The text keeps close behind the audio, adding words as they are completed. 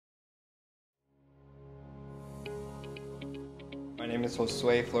name is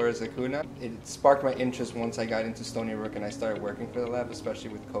Josue Flores Acuna. It sparked my interest once I got into Stony Brook and I started working for the lab, especially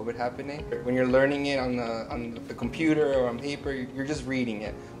with COVID happening. When you're learning it on the computer or on paper, you're just reading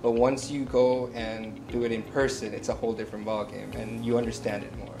it. But once you go and do it in person, it's a whole different ballgame and you understand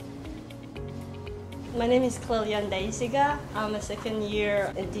it more. My name is Clelian Daisiga. I'm a second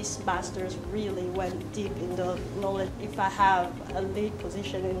year, and this master's really went deep in the knowledge. If I have a lead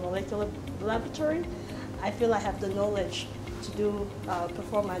position in molecular laboratory, I feel I have the knowledge to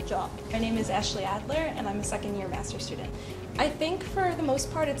perform my job. My name is Ashley Adler, and I'm a second year master's student. I think for the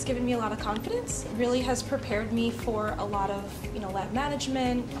most part it's given me a lot of confidence. It really has prepared me for a lot of lab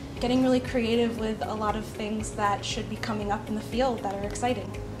management, getting really creative with a lot of things that should be coming up in the field that are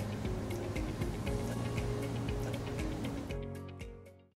exciting.